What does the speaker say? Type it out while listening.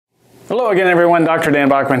Hello again, everyone. Dr. Dan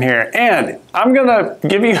Bachman here, and I'm going to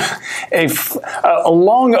give you a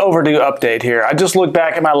long overdue update here. I just looked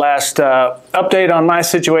back at my last update on my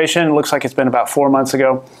situation. It looks like it's been about 4 months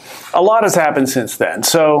ago. A lot has happened since then.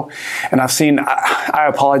 And I've seen, I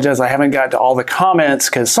apologize, I haven't got to all the comments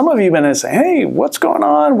because some of you have been saying, hey, what's going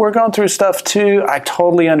on? We're going through stuff too. I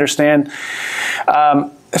totally understand.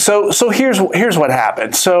 So here's what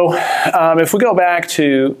happened. So if we go back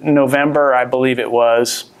to November, I believe it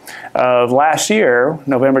was, of last year,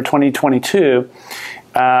 November 2022,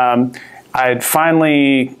 I'd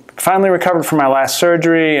finally recovered from my last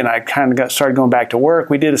surgery, and I kind of started going back to work.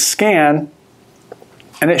 We did a scan,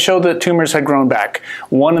 and it showed that tumors had grown back.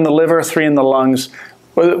 1 in the liver, 3 in the lungs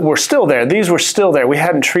were still there. These were still there. We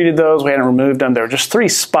hadn't treated those. We hadn't removed them. There were just 3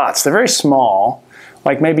 spots. They're very small,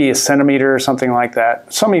 like maybe a centimeter or something like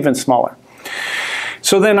that, some even smaller.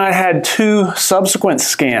 So then I had 2 subsequent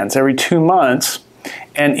scans every 2 months,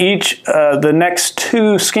 and the next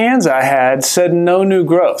 2 scans I had said no new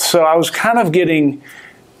growth. So I was kind of getting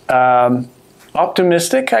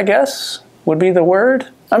optimistic, I guess, would be the word.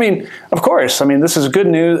 I mean, of course, this is good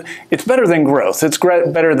news. It's better than growth. It's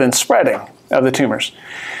better than spreading of the tumors.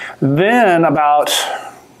 Then about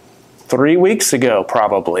 3 weeks ago,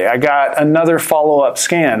 probably, I got another follow-up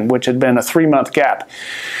scan, which had been a 3-month gap.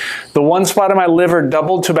 The 1 spot in my liver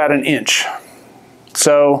doubled to about 1 inch.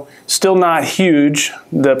 So still not huge.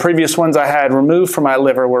 The previous ones I had removed from my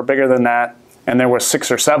liver were bigger than that, and there were 6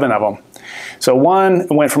 or 7 of them. So 1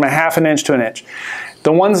 went from 1/2 inch to 1 inch.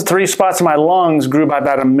 The 3 spots in my lungs grew by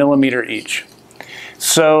about 1 millimeter each.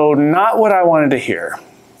 So not what I wanted to hear.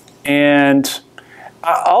 And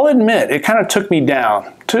I'll admit, it kind of took me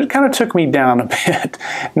down. It kind of took me down a bit.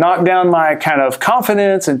 Knocked down my kind of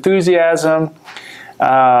confidence, enthusiasm.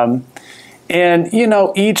 And, you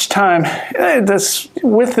know, each time,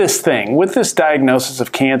 with this diagnosis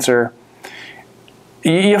of cancer,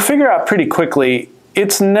 you figure out pretty quickly,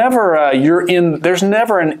 it's never there's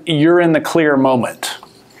never an you're in the clear moment.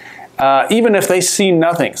 Even if they see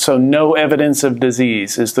nothing. So no evidence of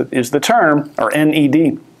disease is the term, or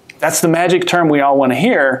NED. That's the magic term we all want to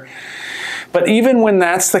hear. But even when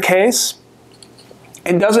that's the case,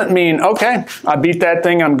 it doesn't mean, okay, I beat that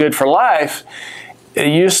thing, I'm good for life.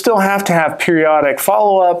 You still have to have periodic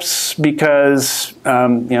follow-ups because,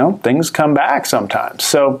 you know, things come back sometimes.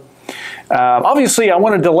 So obviously I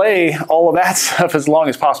want to delay all of that stuff as long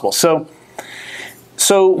as possible. So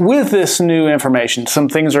with this new information, some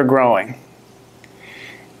things are growing.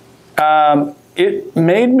 It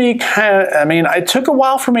made me it took a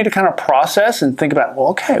while for me to kind of process and think about, well,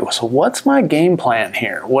 okay, so what's my game plan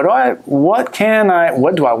here? What do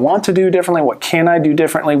I want to do differently? What can I do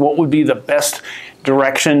differently? What would be the best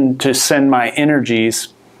direction to send my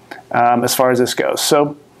energies as far as this goes?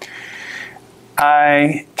 So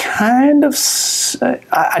I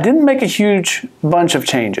didn't make a huge bunch of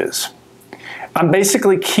changes. I'm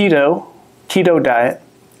basically keto diet,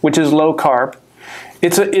 which is low carb.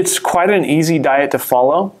 It's quite an easy diet to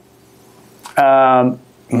follow.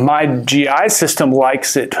 My GI system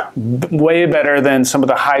likes it way better than some of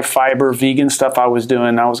the high fiber vegan stuff I was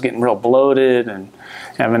doing. I was getting real bloated and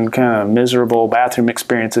having kind of miserable bathroom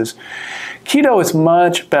experiences. Keto is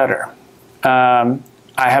much better. I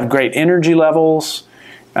have great energy levels.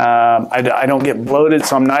 I don't get bloated,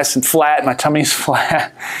 so I'm nice and flat. My tummy's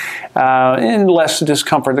flat. And less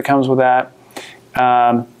discomfort that comes with that.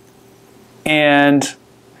 And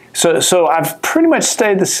so I've pretty much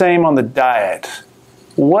stayed the same on the diet.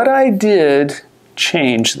 What I did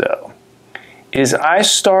change, though, is I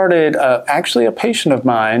started, actually a patient of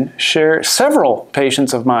mine, several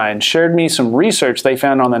patients of mine shared me some research they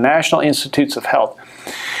found on the National Institutes of Health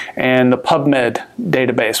and the PubMed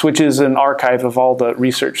database, which is an archive of all the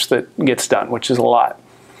research that gets done, which is a lot.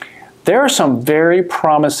 There are some very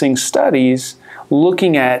promising studies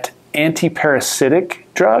looking at antiparasitic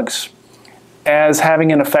drugs as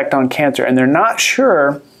having an effect on cancer, and they're not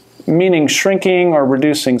sure, meaning shrinking or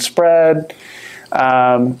reducing spread,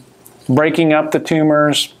 breaking up the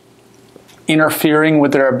tumors, interfering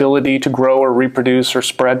with their ability to grow or reproduce or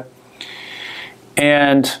spread.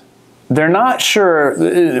 And they're not sure,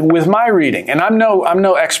 with my reading, and I'm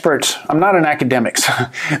no expert, I'm not an academic.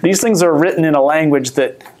 These things are written in a language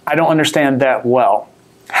that I don't understand that well.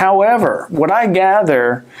 However, what I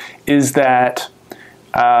gather is that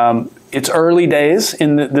it's early days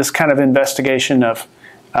in this kind of investigation of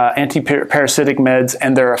antiparasitic meds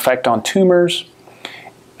and their effect on tumors.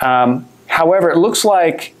 However, it looks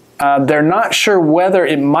like they're not sure whether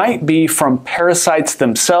it might be from parasites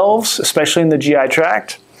themselves, especially in the GI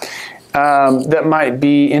tract, that might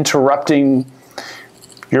be interrupting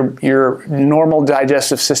your normal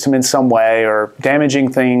digestive system in some way or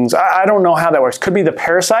damaging things. I don't know how that works. Could be the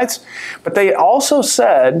parasites, but they also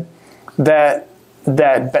said that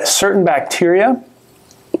certain bacteria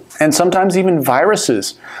and sometimes even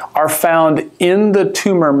viruses are found in the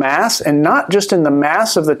tumor mass, and not just in the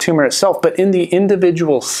mass of the tumor itself, but in the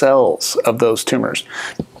individual cells of those tumors,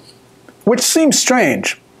 which seems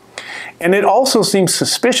strange. And it also seems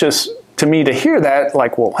suspicious to me to hear that,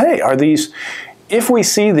 like, well, hey, are these, if we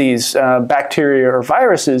see these bacteria or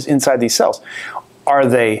viruses inside these cells, are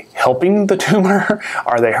they helping the tumor?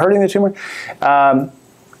 Are they hurting the tumor?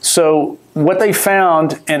 So what they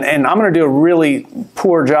found, and I'm going to do a really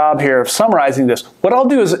poor job here of summarizing this. What I'll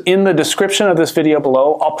do is in the description of this video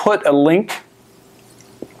below, I'll put a link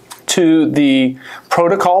to the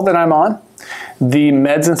protocol that I'm on, the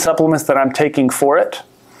meds and supplements that I'm taking for it,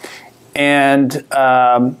 and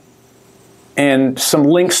some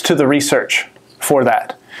links to the research for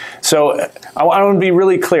that. So I want to be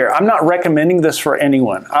really clear. I'm not recommending this for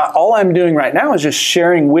anyone. All I'm doing right now is just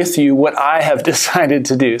sharing with you what I have decided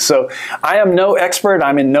to do. So I am no expert.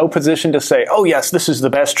 I'm in no position to say, oh yes, this is the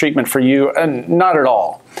best treatment for you, and not at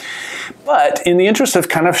all. But in the interest of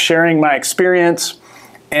kind of sharing my experience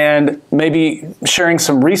and maybe sharing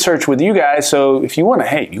some research with you guys, so if you want to,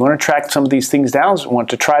 hey, you want to track some of these things down, want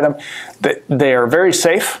to try them, they are very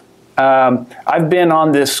safe. I've been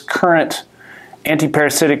on this current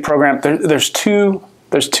anti-parasitic program. There's two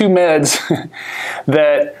meds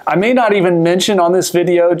that I may not even mention on this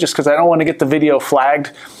video just because I don't want to get the video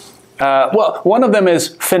flagged. Well, one of them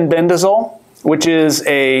is Fenbendazole, which is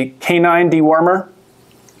a canine dewormer.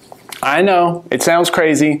 I know, it sounds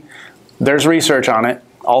crazy. There's research on it.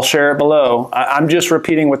 I'll share it below. I'm just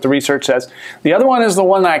repeating what the research says. The other one is the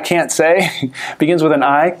one that I can't say. Begins with an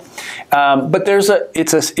I. But there's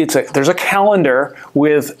a calendar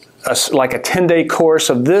with like a 10-day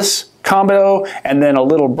course of this combo, and then a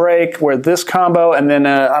little break where this combo, and then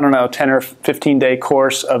I don't know, 10 or 15-day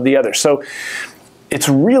course of the other. So it's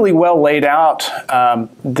really well laid out.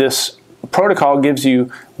 This protocol gives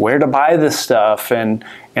you where to buy this stuff and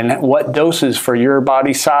what doses for your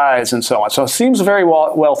body size and so on. So it seems very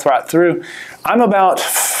well thought through. I'm about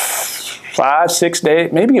 5, 6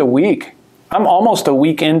 days, maybe a week. I'm almost a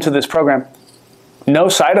week into this program. No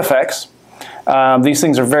side effects. These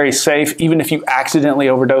things are very safe. Even if you accidentally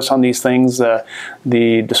overdose on these things,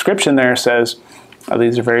 the description there says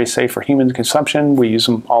these are very safe for human consumption. We use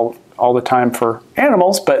them all the time for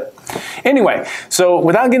animals. But anyway, so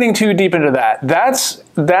without getting too deep into that,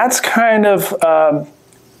 that's kind of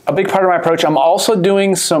a big part of my approach. I'm also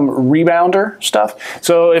doing some rebounder stuff.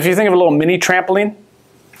 So if you think of a little mini trampoline,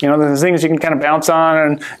 you know, the things you can kind of bounce on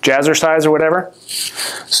and jazzercise or whatever.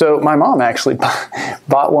 So my mom actually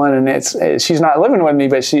bought one, and she's not living with me,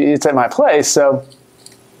 but it's at my place. So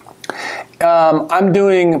I'm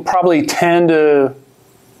doing probably 10 to,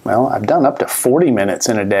 well, I've done up to 40 minutes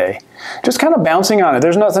in a day. Just kind of bouncing on it.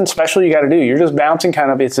 There's nothing special you got to do. You're just bouncing kind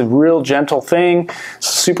of, it's a real gentle thing,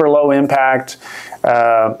 super low impact.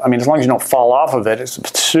 I mean, as long as you don't fall off of it,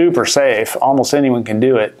 it's super safe. Almost anyone can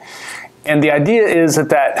do it. And the idea is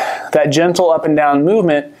that gentle up and down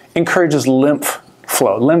movement encourages lymph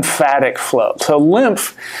flow, lymphatic flow. So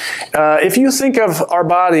lymph, if you think of our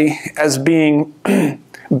body as being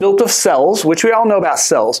built of cells, which we all know about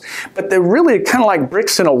cells, but they're really kind of like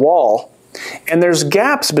bricks in a wall, and there's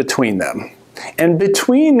gaps between them. And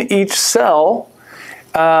between each cell,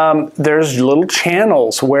 there's little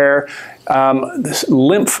channels where this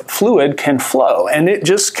lymph fluid can flow, and it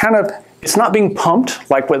just kind of, it's not being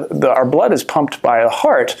pumped like our blood is pumped by the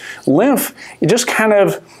heart. Lymph, it just kind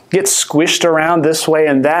of gets squished around this way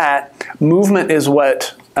and that. Movement is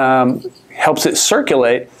what helps it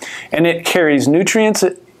circulate, and it carries nutrients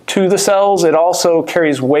to the cells. It also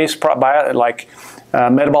carries waste, like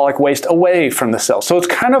metabolic waste, away from the cells. So it's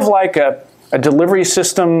kind of like a delivery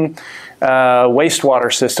system,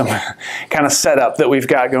 wastewater system kind of setup that we've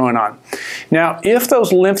got going on. Now, if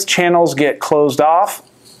those lymph channels get closed off,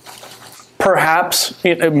 perhaps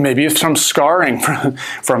maybe some scarring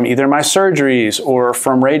from either my surgeries or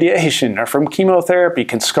from radiation or from chemotherapy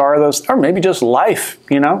can scar those, or maybe just life,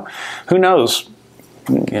 you know, who knows,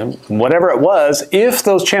 whatever it was. If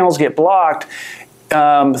those channels get blocked,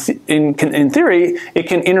 in theory, it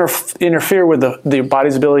can interfere with the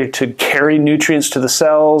body's ability to carry nutrients to the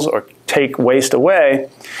cells or take waste away.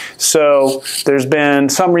 So there's been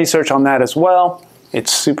some research on that as well.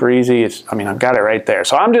 It's super easy. I mean, I've got it right there.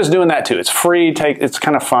 So I'm just doing that too. It's free. It's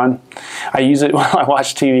kind of fun. I use it while I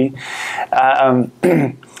watch TV.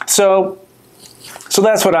 So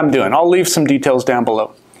that's what I'm doing. I'll leave some details down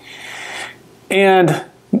below. And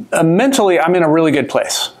mentally, I'm in a really good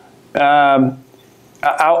place.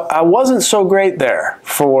 I wasn't so great there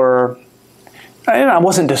for, I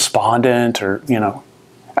wasn't despondent or,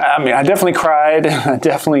 I mean, I definitely cried. I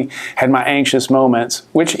definitely had my anxious moments,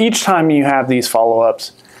 which each time you have these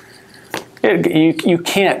follow-ups, you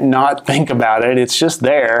can't not think about it. It's just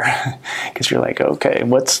there because you're like, okay,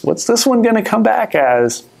 what's this one going to come back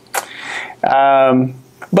as?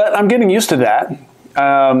 But I'm getting used to that.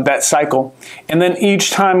 That cycle. And then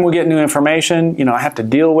each time we get new information, I have to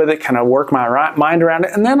deal with it, kind of work my mind around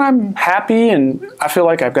it. And then I'm happy and I feel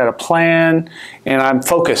like I've got a plan and I'm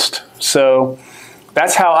focused. So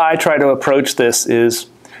that's how I try to approach this, is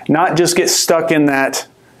not just get stuck in that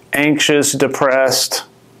anxious, depressed,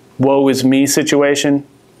 woe is me situation,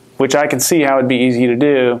 which I can see how it'd be easy to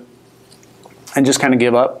do, and just kind of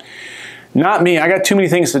give up. Not me. I got too many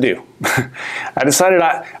things to do. I decided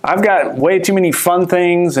I've got way too many fun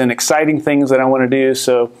things and exciting things that I want to do,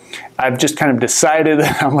 so I've just kind of decided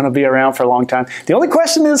that I'm going to be around for a long time. The only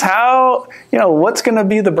question is how, what's going to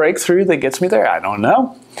be the breakthrough that gets me there? I don't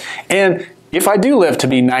know. And if I do live to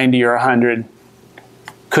be 90 or 100,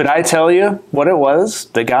 could I tell you what it was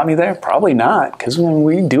that got me there? Probably not, because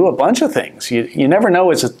we do a bunch of things. You never know.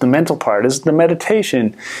 Is it the mental part? Is it the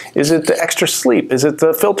meditation? Is it the extra sleep? Is it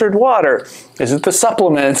the filtered water? Is it the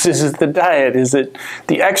supplements? Is it the diet? Is it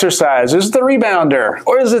the exercise? Is it the rebounder?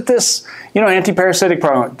 Or is it this, anti-parasitic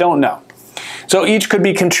program? Don't know. So each could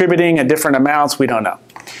be contributing at different amounts. We don't know.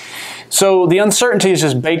 So the uncertainty is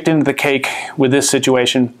just baked into the cake with this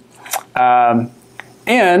situation.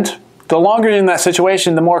 And the longer you're in that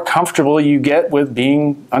situation, the more comfortable you get with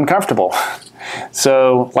being uncomfortable.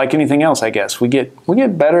 So like anything else, I guess, we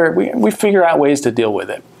get better, we figure out ways to deal with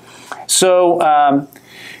it. So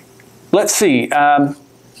let's see,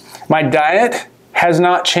 my diet has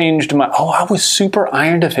not changed much. Oh, I was super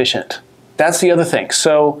iron deficient. That's the other thing.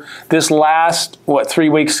 So this last, 3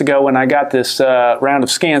 weeks ago when I got this round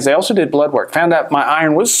of scans, they also did blood work, found out my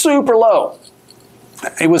iron was super low.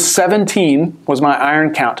 It was 17 was my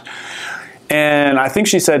iron count. And I think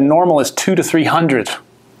she said normal is 200 to 300,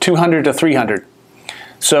 200 to 300.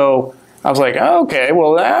 So I was like, okay,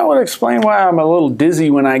 well that would explain why I'm a little dizzy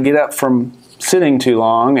when I get up from sitting too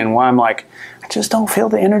long and why I'm like, I just don't feel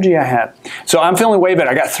the energy I have. So I'm feeling way better.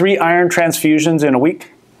 I got 3 iron transfusions in a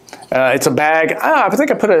week. It's a bag. I think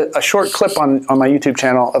I put a short clip on my YouTube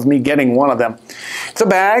channel of me getting one of them. It's a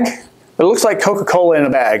bag. It looks like Coca-Cola in a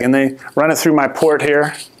bag, and they run it through my port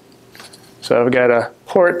here. So I've got a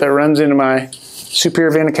port that runs into my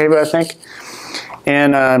superior vena cava, I think,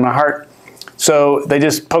 and my heart. So they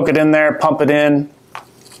just poke it in there, pump it in.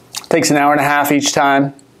 Takes an hour and a half each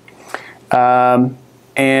time. Feeling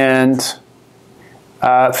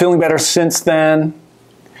better since then.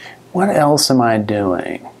 What else am I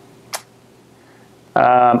doing?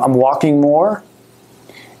 I'm walking more.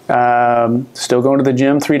 Still going to the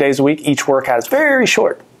gym 3 days a week. Each workout is very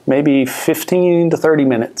short, maybe 15 to 30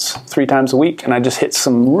 minutes, 3 times a week. And I just hit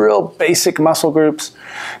some real basic muscle groups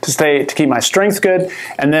to keep my strength good.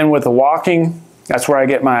 And then with the walking, that's where I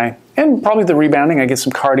get and probably the rebounding, I get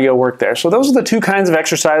some cardio work there. So those are the 2 kinds of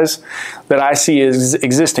exercise that I see as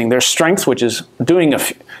existing. There's strength, which is doing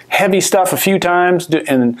heavy stuff a few times,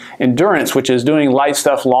 and endurance, which is doing light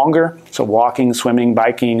stuff longer. So walking, swimming,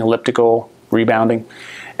 biking, elliptical, rebounding.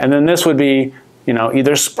 And then this would be,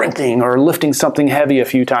 either sprinting or lifting something heavy a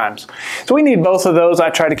few times. So we need both of those. I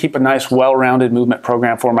try to keep a nice, well-rounded movement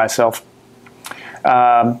program for myself.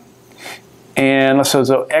 So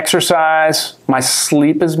exercise, my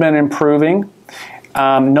sleep has been improving.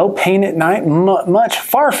 No pain at night,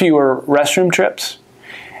 far fewer restroom trips.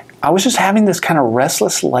 I was just having this kind of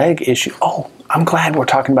restless leg issue. Oh, I'm glad we're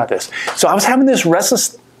talking about this. So I was having this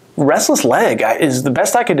restless leg is the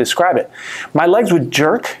best I could describe it. My legs would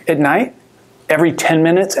jerk at night every 10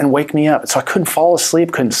 minutes and wake me up. So I couldn't fall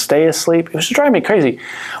asleep, couldn't stay asleep. It was driving me crazy.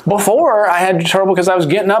 Before, I had trouble because I was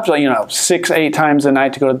getting up 6, 8 times a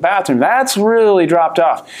night to go to the bathroom. That's really dropped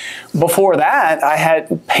off. Before that,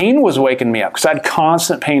 pain was waking me up because I had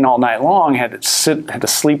constant pain all night long. Had to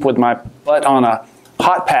sleep with my butt on a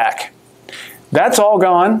hot pack. That's all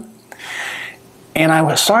gone. And I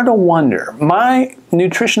was starting to wonder, my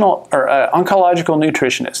nutritional or oncological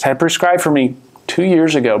nutritionist had prescribed for me 2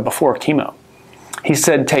 years ago before chemo. He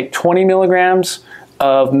said, take 20 milligrams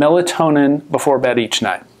of melatonin before bed each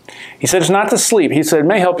night. He said, it's not to sleep. He said, it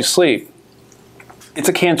may help you sleep. It's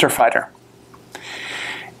a cancer fighter.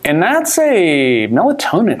 And that's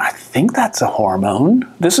melatonin. I think that's a hormone.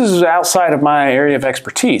 This is outside of my area of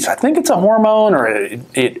expertise. I think it's a hormone, or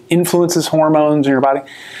it influences hormones in your body.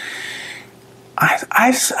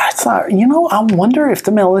 I thought, you know, I wonder if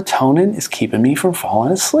the melatonin is keeping me from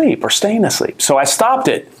falling asleep or staying asleep. So I stopped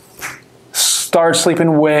it. Started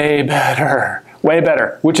sleeping way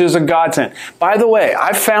better, which is a godsend. By the way,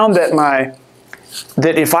 I found that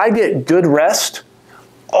that if I get good rest,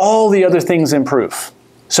 all the other things improve.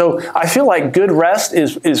 So I feel like good rest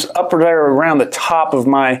is up there around the top of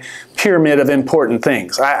my pyramid of important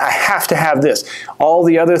things. I have to have this. All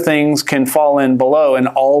the other things can fall in below and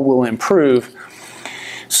all will improve.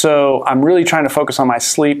 So I'm really trying to focus on my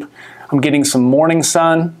sleep. I'm getting some morning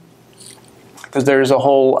sun because there's a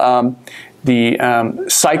whole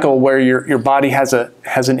cycle where your body has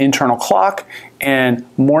an internal clock, and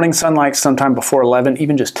morning sunlight sometime before 11,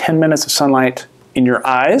 even just 10 minutes of sunlight in your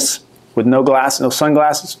eyes with no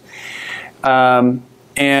sunglasses.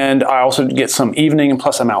 And I also get some evening, and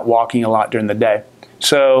plus I'm out walking a lot during the day.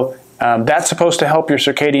 So that's supposed to help your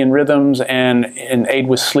circadian rhythms and aid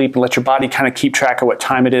with sleep and let your body kind of keep track of what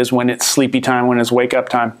time it is, when it's sleepy time, when it's wake up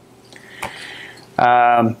time.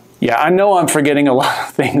 Yeah, I know I'm forgetting a lot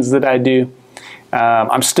of things that I do.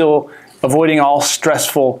 I'm still avoiding all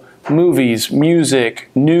stressful movies, music,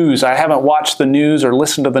 news. I haven't watched the news or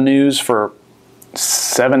listened to the news for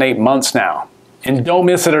 7, 8 months now, and don't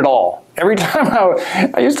miss it at all. Every time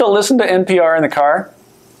I used to listen to NPR in the car,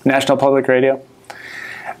 National Public Radio.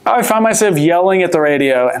 I find myself yelling at the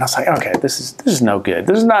radio, and I was like, okay, this is no good.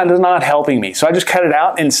 This is not helping me. So I just cut it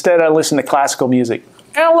out. Instead, I listen to classical music,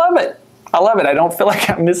 and I love it. I love it. I don't feel like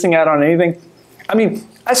I'm missing out on anything. I mean,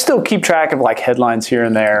 I still keep track of like headlines here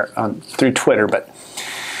and there through Twitter, but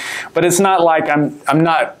it's not like I'm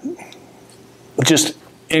not just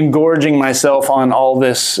engorging myself on all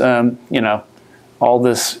this, you know, all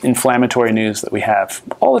this inflammatory news that we have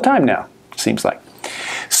all the time now, seems like.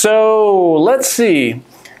 So let's see.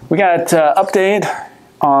 We got update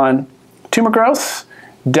on tumor growth,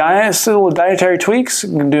 little dietary tweaks.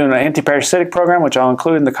 I'm doing an anti-parasitic program, which I'll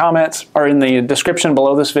include in the comments or in the description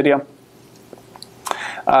below this video.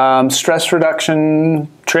 Stress reduction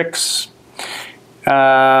tricks.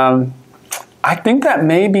 I think that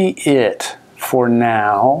may be it for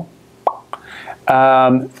now.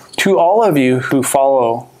 To all of you who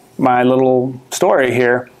follow my little story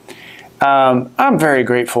here, I'm very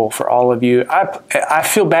grateful for all of you. I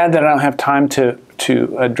feel bad that I don't have time to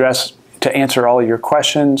answer all of your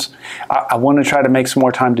questions. I want to try to make some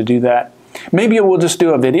more time to do that. Maybe we'll just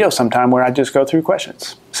do a video sometime where I just go through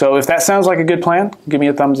questions. So if that sounds like a good plan, give me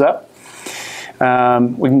a thumbs up.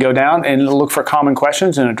 We can go down and look for common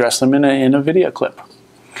questions and address them in a video clip.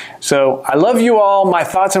 So I love you all. My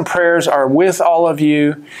thoughts and prayers are with all of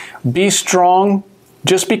you. Be strong.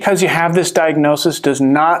 Just because you have this diagnosis does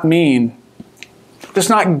not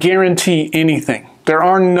guarantee anything. There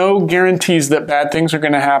are no guarantees that bad things are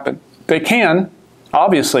going to happen. They can,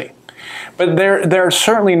 obviously, but they're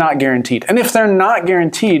certainly not guaranteed. And if they're not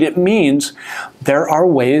guaranteed, it means there are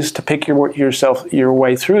ways to pick your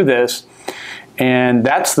way through this. And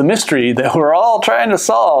that's the mystery that we're all trying to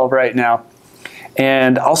solve right now.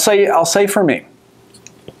 And I'll say for me,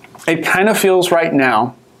 it kind of feels right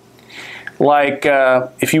now like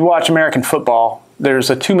if you watch American football, there's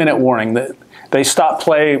a 2-minute warning that they stop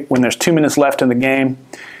play when there's 2 minutes left in the game,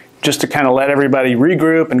 just to kind of let everybody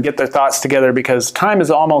regroup and get their thoughts together because time is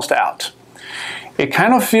almost out. It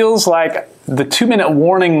kind of feels like the 2-minute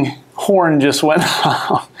warning horn just went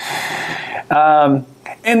off.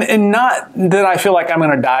 And not that I feel like I'm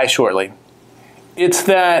going to die shortly. It's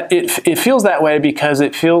that it feels that way because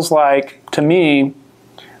it feels like, to me,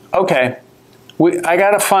 okay, I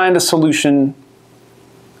got to find a solution.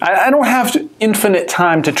 I don't have infinite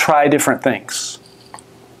time to try different things.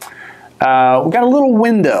 We've got a little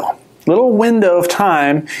window of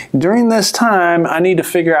time. During this time, I need to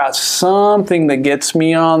figure out something that gets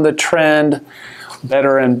me on the trend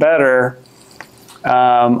better and better.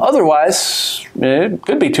 Otherwise, it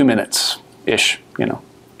could be 2 minutes-ish, you know,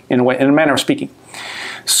 in a manner of speaking.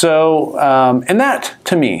 So, and that,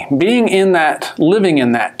 to me, living in that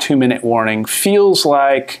 2-minute warning feels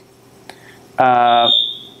like,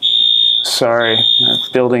 sorry, our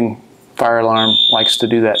building fire alarm likes to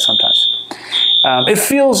do that sometimes. It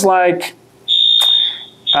feels like,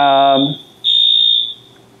 well,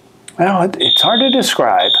 it's hard to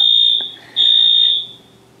describe.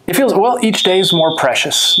 It feels, well, each day is more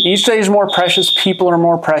precious. Each day is more precious. People are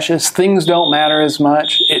more precious. Things don't matter as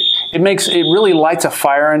much. It really lights a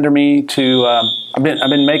fire under me to, I've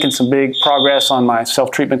been making some big progress on my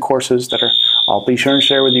self-treatment courses that I'll be sure and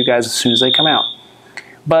share with you guys as soon as they come out.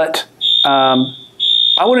 But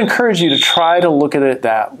I would encourage you to try to look at it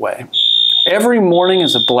that way. Every morning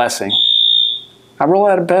is a blessing. I roll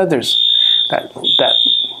out of bed, there's that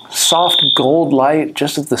soft gold light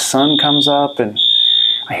just as the sun comes up, and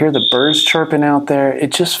I hear the birds chirping out there.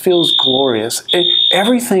 It just feels glorious.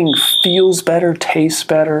 Everything feels better, tastes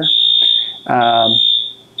better.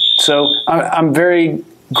 So I'm very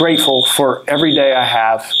grateful for every day I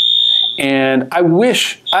have. And I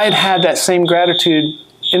wish I had had that same gratitude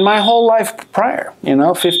in my whole life prior,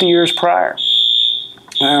 50 years prior.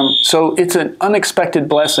 So it's an unexpected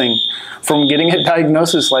blessing from getting a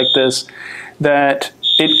diagnosis like this, that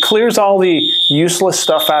it clears all the useless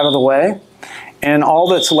stuff out of the way, and all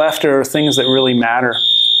that's left are things that really matter.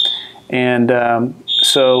 And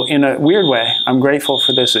so in a weird way, I'm grateful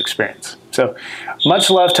for this experience. So much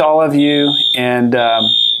love to all of you, and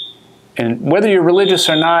whether you're religious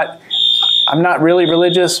or not, I'm not really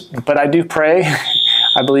religious, but I do pray.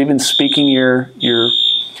 I believe in speaking your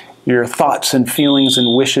thoughts and feelings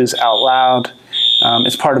and wishes out loud.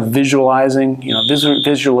 It's part of visualizing.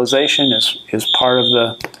 Visualization is part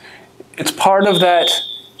of it's part of that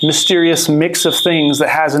mysterious mix of things that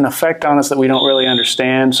has an effect on us that we don't really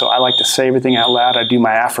understand. So I like to say everything out loud. I do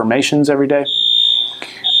my affirmations every day.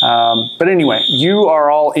 But anyway, you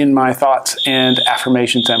are all in my thoughts and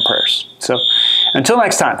affirmations and prayers. So until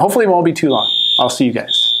next time, hopefully it won't be too long. I'll see you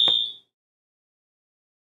guys.